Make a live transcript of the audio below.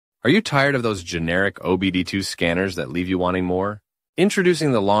Are you tired of those generic OBD2 scanners that leave you wanting more?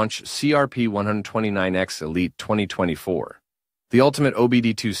 Introducing the LAUNCH CRP129X Elite 2024, the ultimate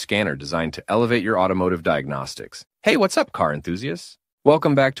OBD2 scanner designed to elevate your automotive diagnostics. Hey, what's up, car enthusiasts?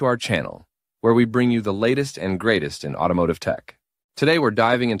 Welcome back to our channel, where we bring you the latest and greatest in automotive tech. Today, we're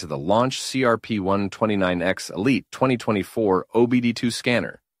diving into the LAUNCH CRP129X Elite 2024 OBD2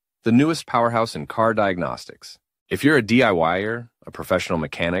 scanner, the newest powerhouse in car diagnostics. If you're a DIYer, a professional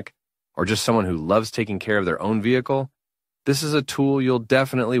mechanic, or just someone who loves taking care of their own vehicle, this is a tool you'll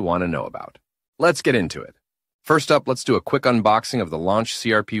definitely want to know about. Let's get into it. First up, let's do a quick unboxing of the LAUNCH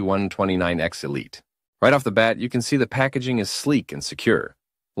CRP129X Elite. Right off the bat, you can see the packaging is sleek and secure.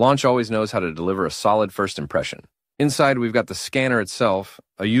 LAUNCH always knows how to deliver a solid first impression. Inside, we've got the scanner itself,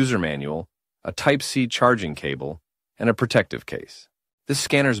 a user manual, a Type-C charging cable, and a protective case. This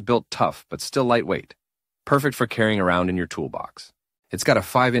scanner's built tough, but still lightweight, perfect for carrying around in your toolbox. It's got a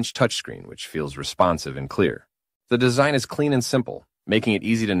 5-inch touchscreen, which feels responsive and clear. The design is clean and simple, making it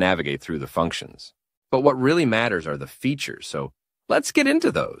easy to navigate through the functions. But what really matters are the features, so let's get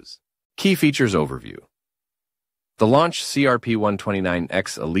into those. Key features overview. The LAUNCH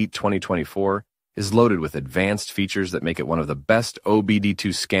CRP129X Elite 2024 is loaded with advanced features that make it one of the best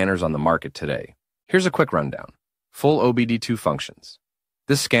OBD2 scanners on the market today. Here's a quick rundown. Full OBD2 functions.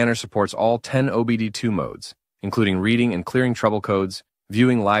 This scanner supports all 10 OBD2 modes, including reading and clearing trouble codes,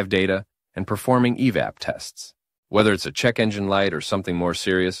 viewing live data, and performing evap tests. Whether it's a check engine light or something more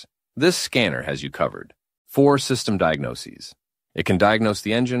serious, this scanner has you covered. 4 system diagnoses. It can diagnose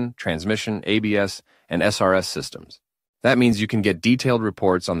the engine, transmission, ABS, and SRS systems. That means you can get detailed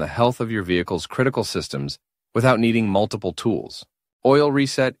reports on the health of your vehicle's critical systems without needing multiple tools. Oil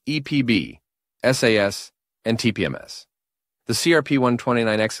reset, EPB, SAS, and TPMS. The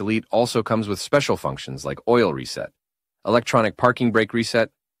CRP129X Elite also comes with special functions like oil reset, electronic parking brake reset,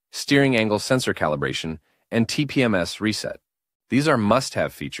 steering angle sensor calibration, and TPMS reset. These are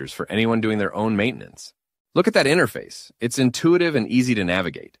must-have features for anyone doing their own maintenance. Look at that interface. It's intuitive and easy to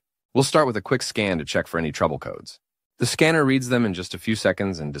navigate. We'll start with a quick scan to check for any trouble codes. The scanner reads them in just a few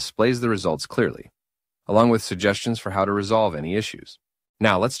seconds and displays the results clearly, along with suggestions for how to resolve any issues.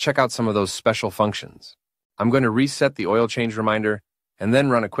 Now, let's check out some of those special functions. I'm going to reset the oil change reminder and then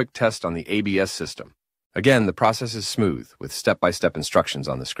run a quick test on the ABS system. Again, the process is smooth with step-by-step instructions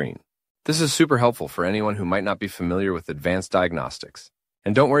on the screen. This is super helpful for anyone who might not be familiar with advanced diagnostics.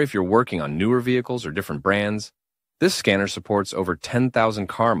 And don't worry if you're working on newer vehicles or different brands. This scanner supports over 10,000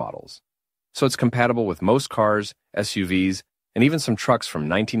 car models, so it's compatible with most cars, SUVs, and even some trucks from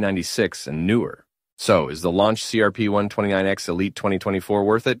 1996 and newer. So, is the LAUNCH CRP129X Elite 2024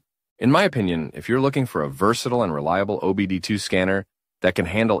 worth it? In my opinion, if you're looking for a versatile and reliable OBD2 scanner that can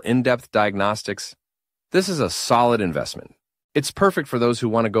handle in-depth diagnostics, this is a solid investment. It's perfect for those who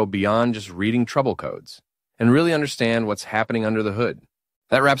want to go beyond just reading trouble codes and really understand what's happening under the hood.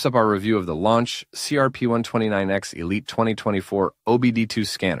 That wraps up our review of the LAUNCH CRP129X Elite 2024 OBD2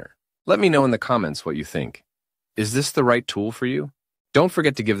 scanner. Let me know in the comments what you think. Is this the right tool for you? Don't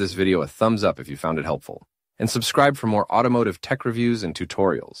forget to give this video a thumbs up if you found it helpful, and subscribe for more automotive tech reviews and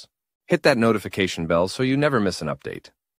tutorials. Hit that notification bell so you never miss an update.